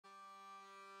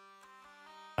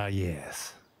Ah,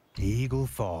 yes. Eagle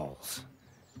Falls.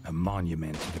 A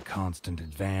monument to the constant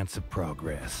advance of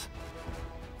progress.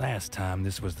 Last time,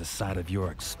 this was the site of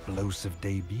your explosive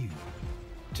debut.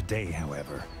 Today,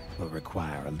 however, will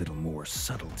require a little more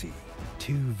subtlety.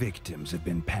 2 victims have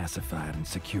been pacified and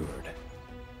secured.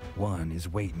 One is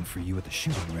waiting for you at the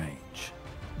shooting range.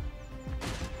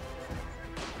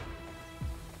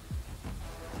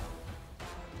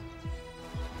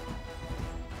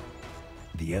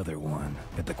 The other one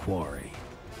at the quarry.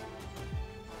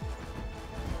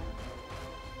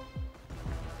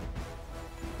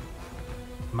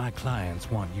 My clients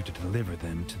want you to deliver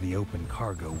them to the open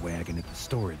cargo wagon at the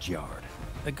storage yard.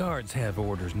 The guards have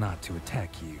orders not to attack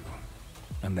you.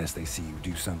 Unless they see you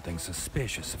do something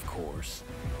suspicious, of course.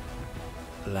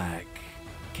 Like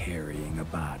carrying a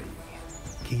body.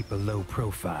 Keep a low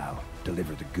profile,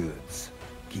 deliver the goods.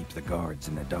 Keep the guards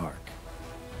in the dark.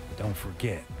 Don't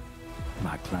forget,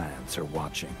 my clients are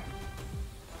watching.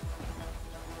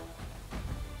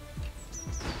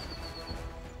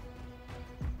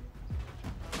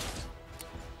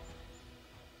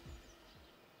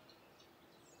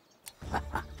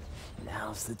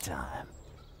 Now's the time.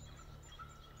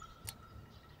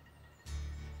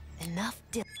 Enough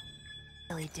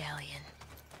dilly-dallying.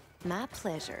 My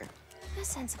pleasure. I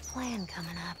sense a plan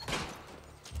coming up.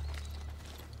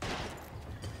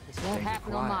 This won't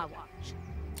happen on my watch.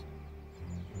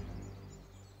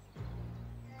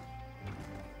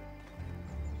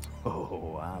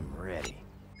 Oh, I'm ready.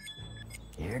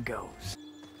 Here goes.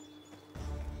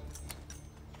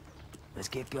 Let's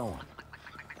get going.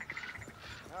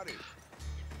 Howdy.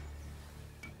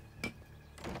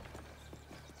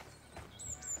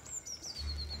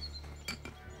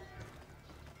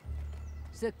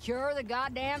 Secure the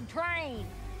goddamn train!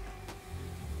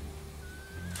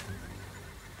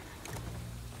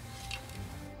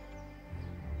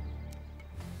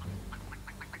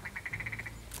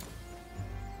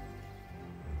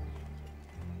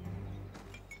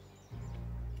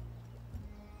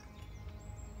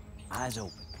 Eyes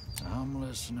open. I'm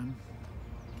listening.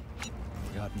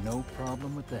 Got no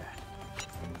problem with that.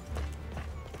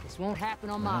 This won't happen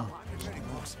on my watch. Ready,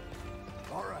 boss?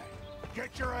 All right,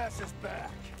 get your asses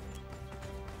back.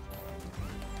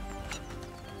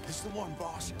 This is the one,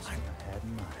 boss. I had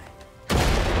in mind.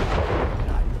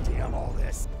 God damn all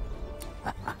this.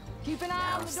 Keep an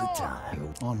eye on the Now's door. the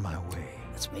time. On my way.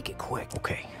 Let's make it quick.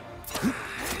 Okay.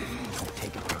 Don't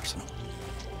take it personal.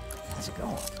 How's it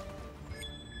going?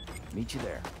 Meet you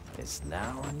there. It's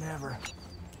now or never.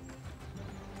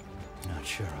 Not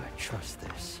sure I trust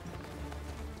this.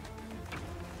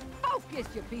 Focus,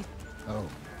 you piece. Oh,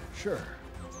 sure.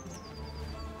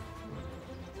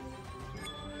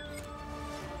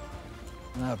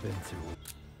 I've been through.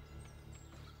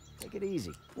 Take it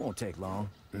easy. Won't take long.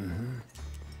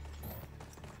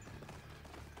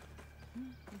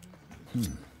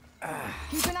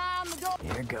 Keep an eye on the door.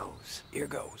 Here goes. Here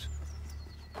goes.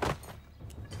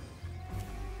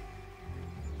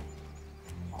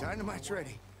 Dynamite's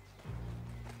ready.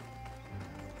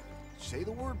 Say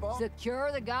the word, boss.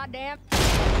 Secure the goddamn.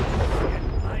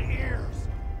 In my ears.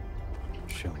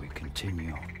 Shall we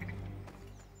continue?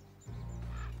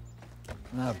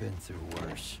 I've been through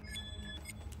worse.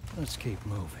 Let's keep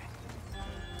moving.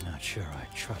 Not sure I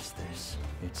trust this.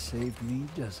 It saved me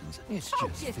dozens. It's just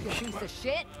Focus, you fiction. piece of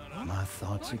shit. My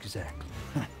thoughts exactly.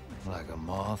 Like a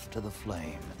moth to the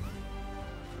flame.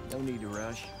 No need to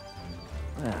rush.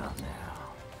 Well,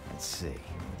 now, let's see.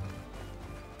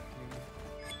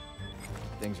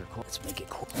 Things are cool. Let's make it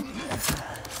quick.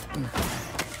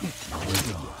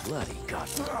 Bloody God.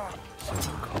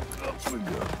 Up we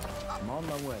go. I'm on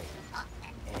my way.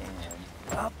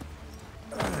 And up.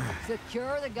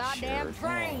 Secure the goddamn Sure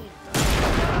train.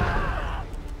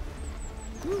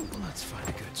 Let's find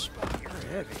a good spot. You're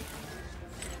heavy.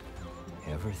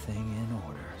 Everything in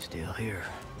order. Still here.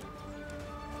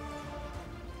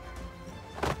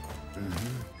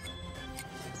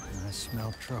 I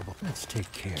smell trouble. Let's take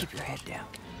care. Keep your head down.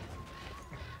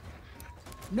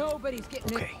 Nobody's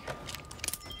getting Okay.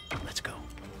 Let's go.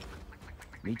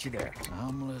 Meet you there.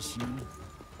 I'm listening.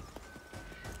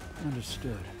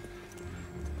 Understood.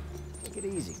 Take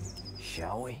it easy,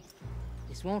 shall we?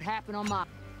 This won't happen on my.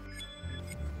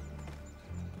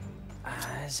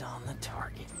 Eyes on the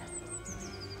target.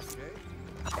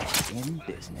 In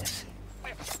business.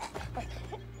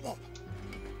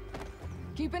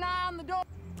 Keep an eye on the door.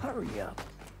 Hurry up.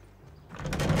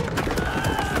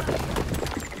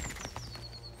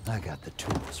 I got the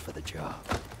tools for the job.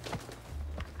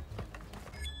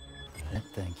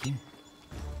 Thank you.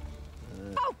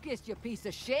 Focus, you piece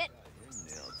of shit.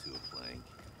 Nailed to a plank.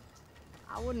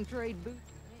 I wouldn't trade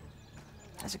boots.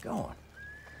 How's it going?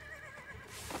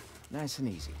 Nice and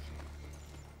easy.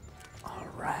 All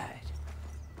right.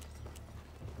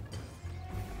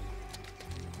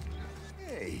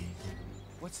 Hey,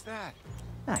 what's that?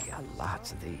 I got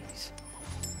lots of these.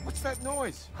 What's that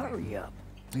noise? Hurry up.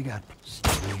 We got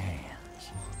steady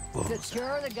hands.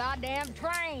 Secure the goddamn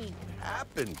train.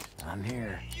 Happened. I'm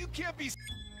here. You can't be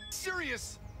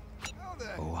serious. How the...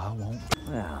 Oh, I won't.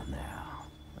 Well, now,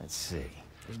 let's see.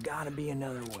 There's gotta be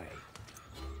another way.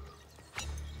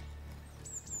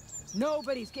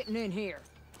 Nobody's getting in here.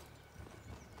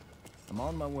 I'm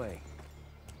on my way.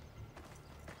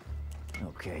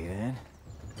 Okay, then.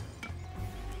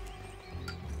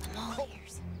 I'm all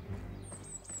ears.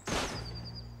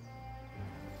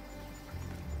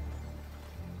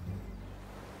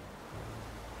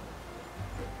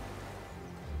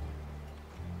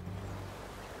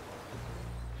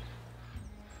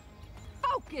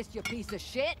 Focus, you piece of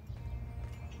shit.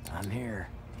 I'm here.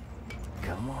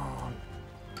 Come on.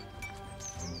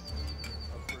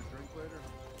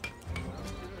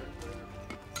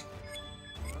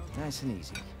 Nice and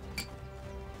easy.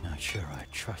 Not sure I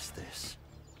trust this.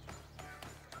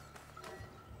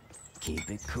 Keep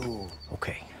it cool.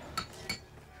 Okay.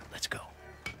 Let's go.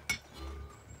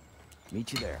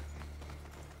 Meet you there.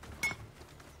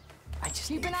 I just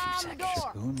Keep need an a few eye on the seconds.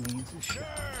 door. Spoon means a shot.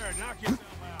 Sure, knock yourself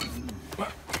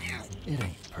out. It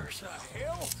ain't personal.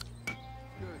 Hell?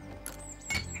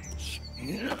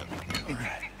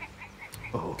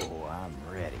 Oh,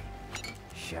 I'm ready.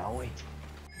 Shall we?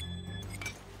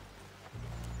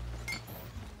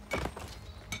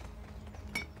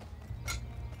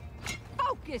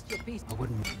 Focus, you piece. I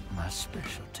wouldn't. My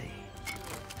specialty.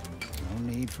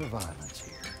 No need for violence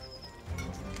here.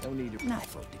 No need to.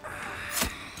 Knife will do.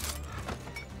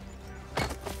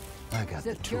 I got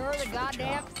the Secure tools the for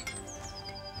goddamn. the job.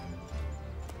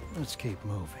 Let's keep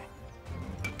moving.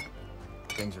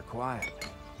 Things are quiet.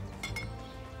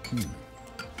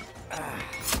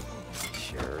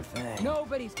 Sure thing.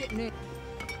 Nobody's getting in.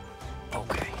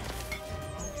 Okay.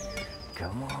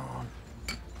 Come on.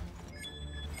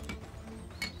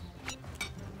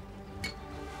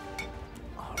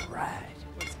 All right.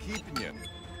 What's keeping you?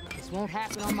 This won't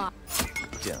happen on my.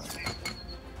 Done.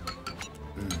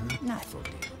 Knife will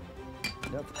do.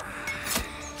 Nothing.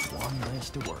 One less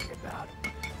to worry about.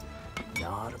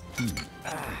 Not a...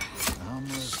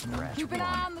 Almost scratch Keep an one.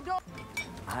 eye on the door.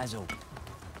 Eyes open.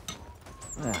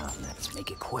 Well, let's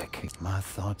make it quick. My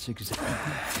thoughts exactly.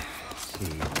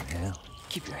 See, hell.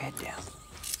 Keep your head down.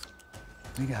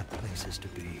 We got places to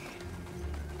be.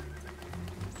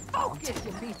 Focus,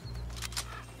 you piece.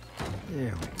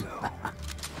 There we go.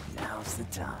 Now's the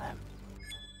time.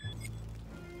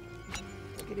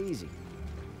 Take it easy.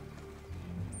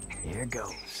 Here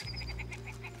goes.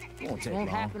 Won't take Won't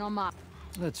long. happen on my.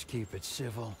 Let's keep it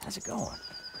civil. How's it going?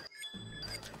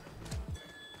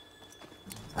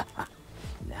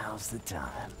 Now's the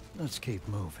time. Let's keep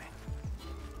moving.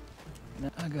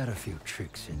 Now, I got a few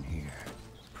tricks in here.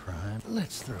 Prime.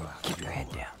 Let's throw out. Keep your head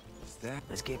down. That?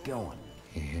 Let's get going.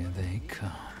 Here they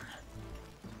come.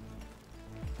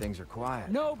 Things are quiet.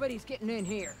 Nobody's getting in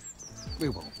here. We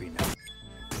won't be no.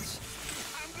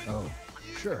 Oh,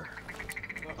 sure.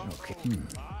 Okay.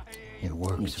 It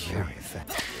works very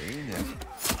fast.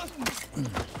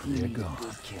 There you go.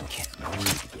 Good kill. No need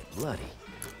to get bloody.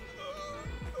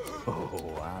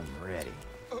 Oh, I'm ready.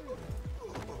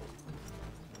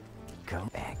 Come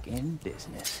back in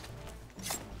business.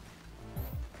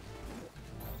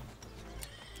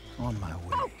 On my way.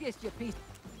 Focus, you piece.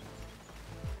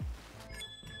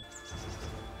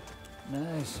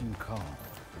 Nice and calm.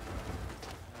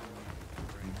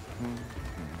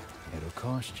 It'll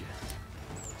cost you.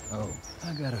 Oh,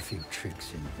 I got a few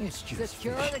tricks in. It's just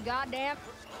Secure fish. the goddamn.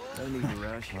 No need to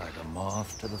rush. Like a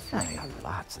moth to the flame. I got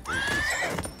lots of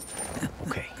these.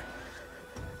 Okay.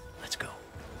 Let's go.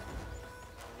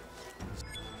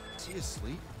 Is he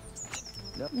asleep?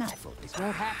 No, knife will This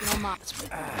won't happen on my.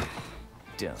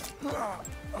 done.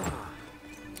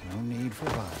 No need for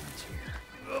violence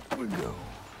here. Up we go.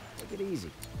 Take it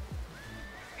easy.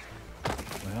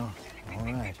 Well, all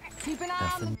right. Keep an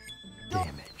eye on Nothing the door.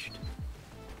 damaged.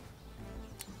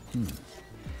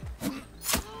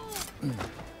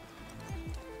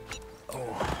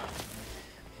 Oh,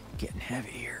 getting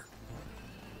heavy here.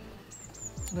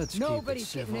 Let's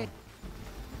Nobody's keep it getting civil.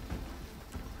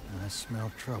 I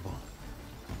smell trouble.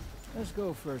 Let's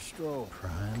go for a stroll.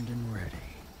 Primed and ready.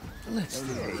 Let's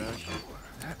Hey,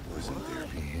 that wasn't there.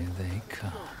 Here they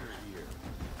come.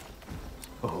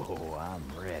 Oh, I'm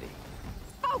ready.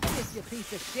 Focus, you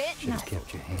piece of shit. Should have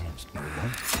kept your hands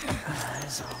moving.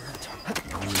 Eyes on the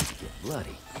top. No need to get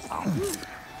bloody.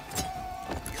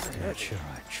 Not sure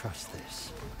I trust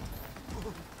this.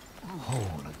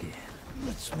 Hold again.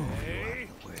 Let's move you out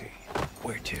of the way.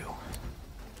 Where to?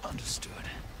 Understood.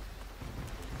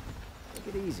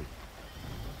 Take it easy.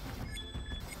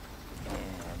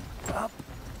 And up.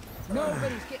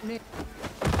 Nobody's getting it.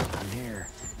 I'm here.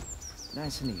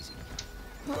 Nice and easy.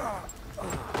 Well,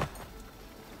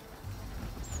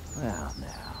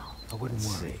 now. I wouldn't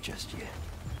worry just yet.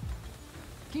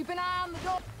 Keep an eye on the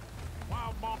door.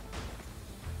 Wow, Mom.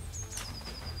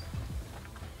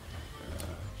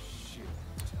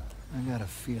 I got a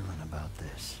feeling about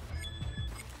this.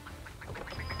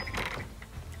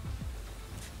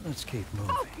 Let's keep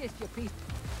moving. Focus, you piece.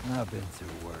 I've been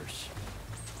through worse.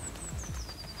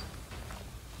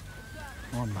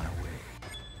 On my way.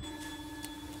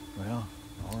 Well,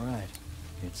 all right.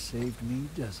 It saved me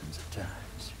dozens of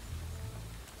times.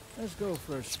 Let's go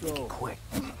for a stroll. Quick.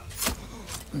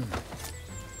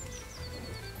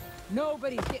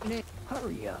 Nobody's getting it.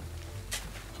 Hurry up.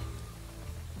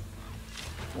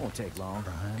 Won't take long.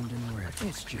 Primed and ready.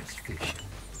 It's just fishing.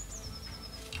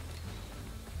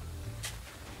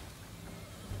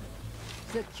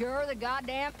 Secure the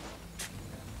goddamn.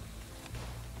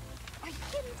 Are you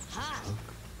getting hot?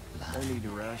 No need to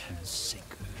rush. And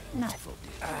sinker. Knife will do.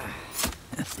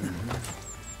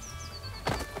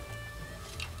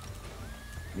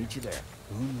 Meet you there.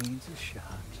 Who needs a shot?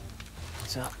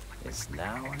 What's up? It's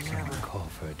now or never. Call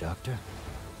for a doctor.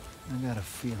 I got a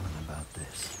feeling about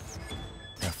this.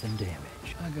 Nothing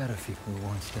damaged. I got a feeling who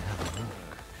wants to have a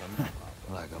look.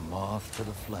 Like a moth to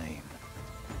the flame.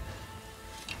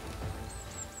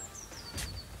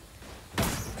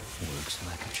 Works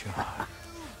like a charm.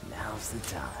 Now's the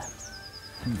time.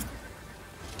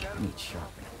 Meet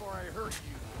sharply. Before I hurt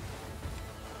you.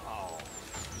 Oh,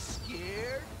 you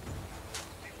scared?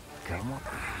 Come on.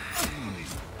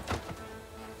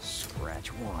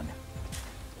 Scratch one.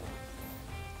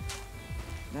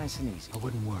 Nice and easy. I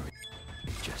wouldn't worry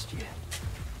just yet.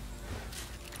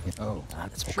 Oh,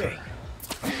 that's okay.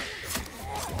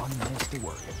 One less to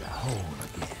worry about. Hold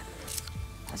again.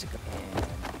 How's it go?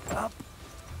 And up.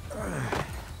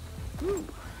 Whew.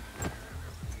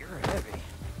 You're heavy.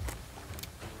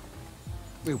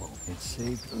 We won't. It's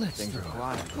safe. Let's throw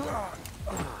it.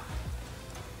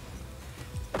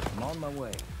 I'm on my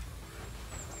way.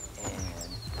 And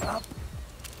up.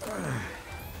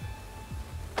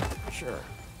 Sure.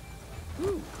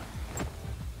 Whew.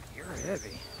 You're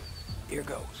heavy. Here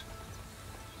goes.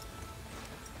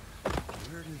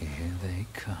 Here they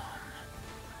come.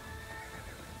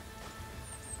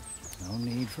 No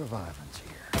need for violence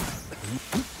here.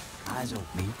 Eyes open.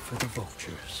 Meet for the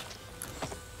vultures.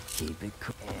 Keep it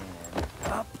cool. And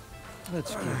up.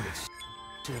 Let's keep it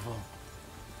civil.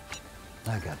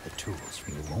 I got the tools.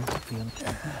 You won't feel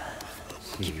it.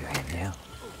 See you now.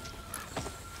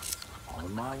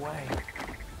 On my way.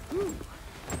 Whew.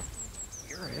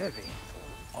 You're heavy.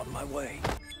 On my way.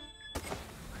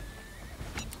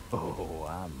 Oh,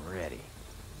 I'm ready.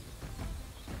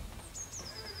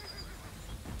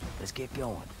 Let's get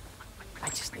going. I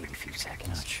just need a few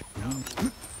seconds.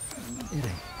 It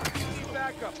ain't.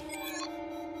 Back up.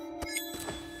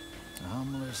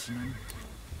 I'm listening.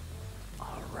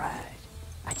 All right.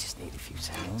 I just need a few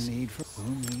seconds. No need for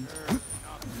who needs.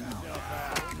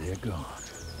 They're gone.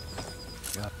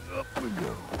 Up we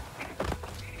go.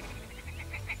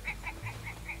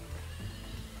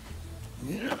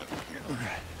 Yeah.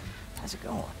 How's it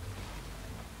going?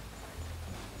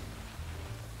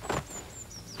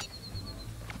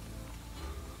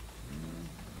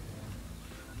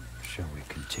 Shall we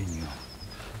continue?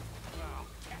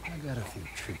 I got a few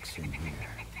tricks in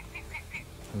here.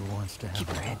 Who wants to have Keep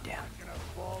your head down.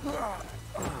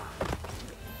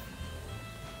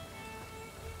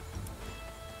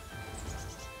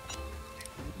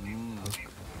 Hook,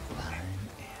 line,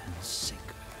 and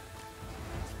sinker.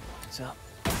 What's up?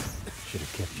 Should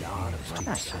have kept you on of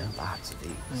deep sound. Lots of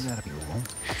these. I gotta be one.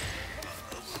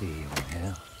 See you in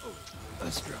hell.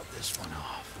 Let's drop this one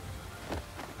off.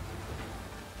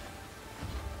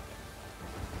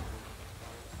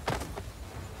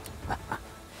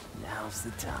 Now's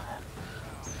the time.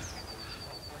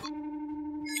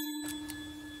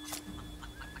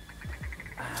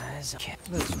 Eyes on.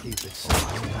 Let's keep it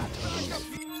simple.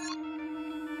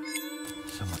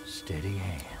 Someone steady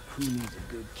hand. Who needs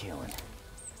a good killing?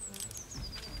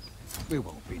 We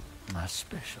won't be my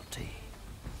specialty.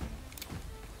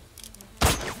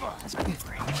 That's good.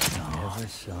 Never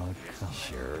saw it coming.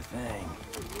 Sure thing.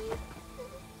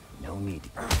 No need to.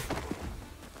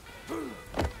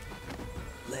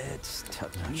 Let's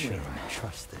tuck you in. Not sure I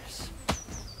trust this.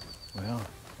 Well,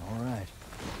 all right.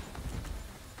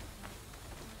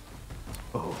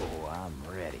 Oh,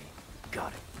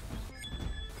 Got it.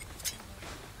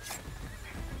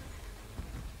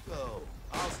 Go.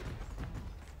 I'll...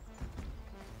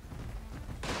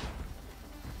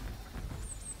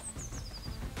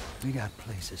 We got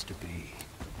places to be.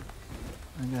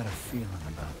 I got a feeling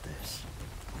about this.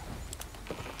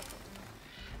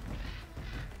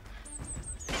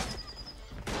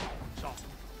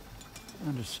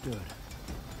 Understood.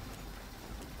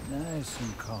 Nice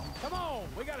and calm. Come on,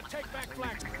 we gotta take back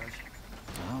Flax.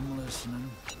 I'm listening.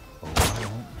 Oh, I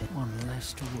won't hit one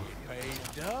less to worry.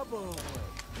 Pay double.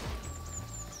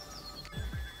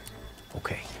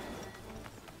 Okay.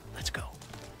 Let's go.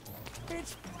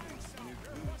 It's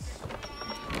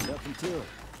Nothing to it.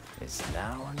 It's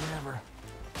now or never.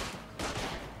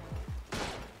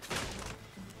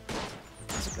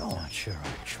 Let's go. Not sure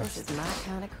I trust This is my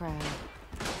kind of crowd.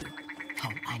 Oh,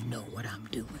 I know what I'm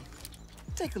doing.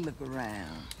 Take a look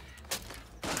around.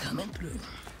 Coming through.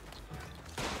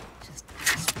 Just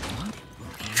this one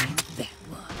and that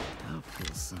one. I'll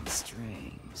pull some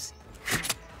strings.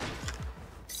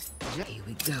 Here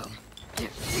we go.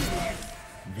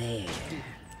 There.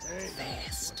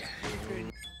 Faster.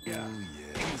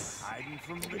 Hiding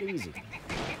from Take it easy.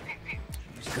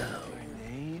 Go.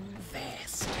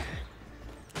 Faster.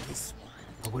 This one.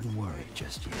 I wouldn't worry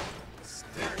just yet.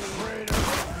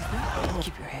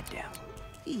 Keep your head down.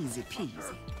 Easy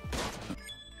peasy.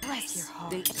 Bless your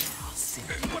heart.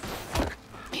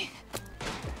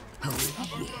 Oh,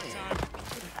 yeah.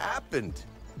 happened?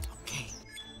 Okay.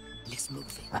 Let's move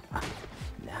it.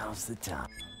 Now's the time.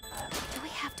 Do we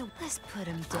have to... Let's put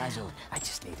him Eyes down. open. I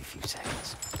just need a few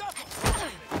seconds.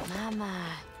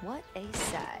 My, what a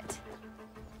sight.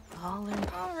 Falling.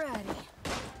 Alrighty.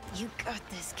 You got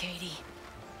this, Katie.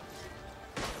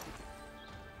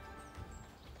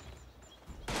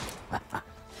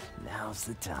 Now's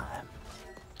the time.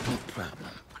 No problem.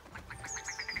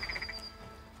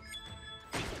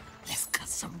 Let's cut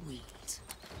some weeds.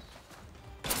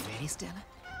 You ready, Stella?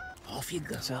 Off you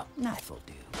go. What's up? Knife will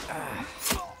do.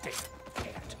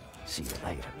 See you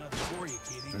later. another for you,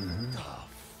 Kitty. Oh,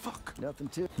 fuck. Nothing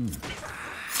to.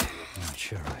 Not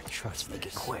sure I trust this. Make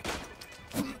it quick.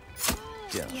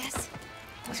 Done. Yes.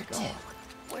 How's it Where going?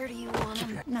 to? Where do you want Keep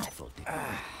him? your knife will do.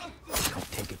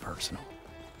 Don't take it personal.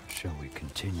 Shall we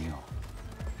continue?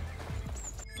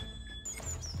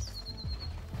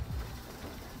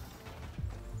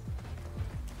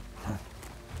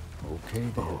 Okay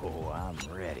then. Oh, I'm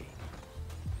ready.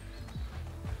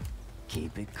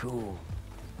 Keep it cool.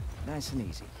 Nice and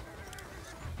easy.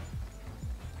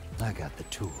 I got the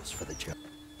tools for the job.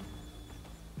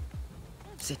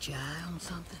 Set your eye on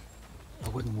something? I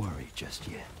wouldn't worry just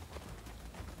yet.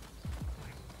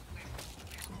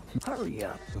 Hurry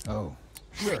up. Oh,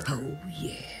 sure. Oh,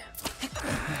 yeah.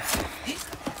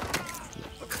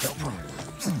 No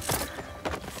problems.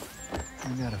 I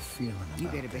got a feeling about You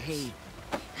better this. behave.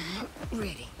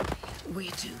 Ready. Where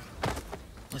to?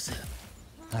 What's up?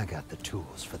 I got the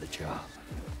tools for the job.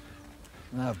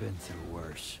 I've been through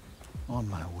worse. On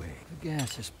my way. The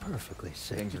gas is perfectly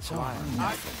safe. Things are It's quiet.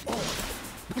 all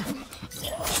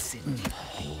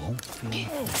You won't feel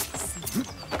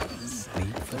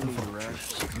wait for the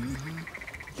vultures.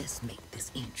 Let's make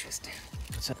this interesting.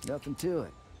 Nothing to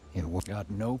it. Got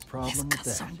no Let's problem cut with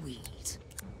that. some weeds.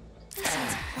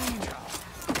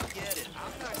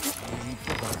 Aim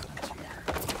for violence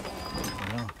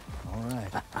here. Well, all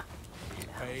right.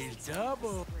 Pays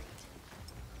double.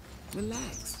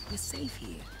 Relax. We're safe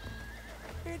here.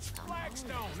 It's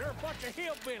Flagstone. They're a bunch of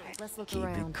hillbillies. Let's look Keep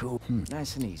around. it cool.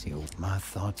 Nice and easy. My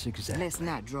thoughts exactly. Let's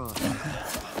not draw it.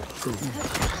 Cool.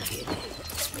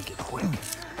 Make it quick.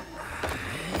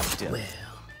 Well,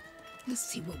 let's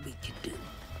see what we can do.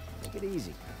 Make it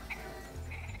easy.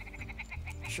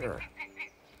 Sure.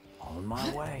 On my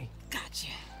way. Gotcha.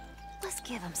 Let's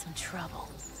give him some trouble.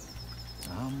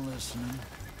 I'm listening.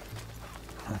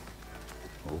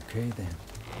 Okay then.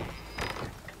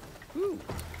 Whew.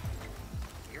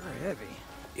 You're heavy.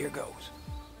 Here goes.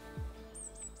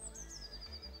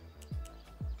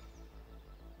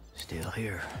 Still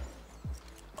here.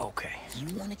 Okay.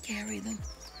 You want to carry them?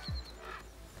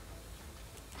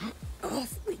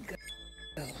 Off we go.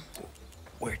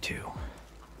 Where to?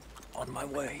 On my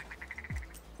way.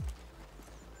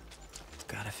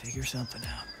 Gotta figure something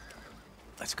out.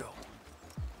 Let's go.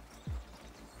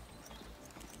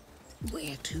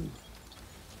 Where to?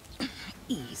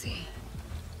 Easy.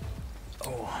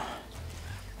 Oh,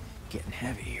 getting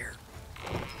heavy here.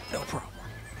 No problem.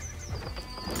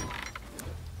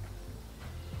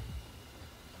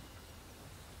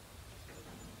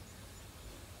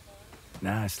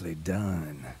 Nicely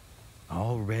done.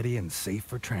 All ready and safe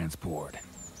for transport.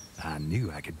 I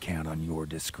knew I could count on your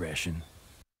discretion.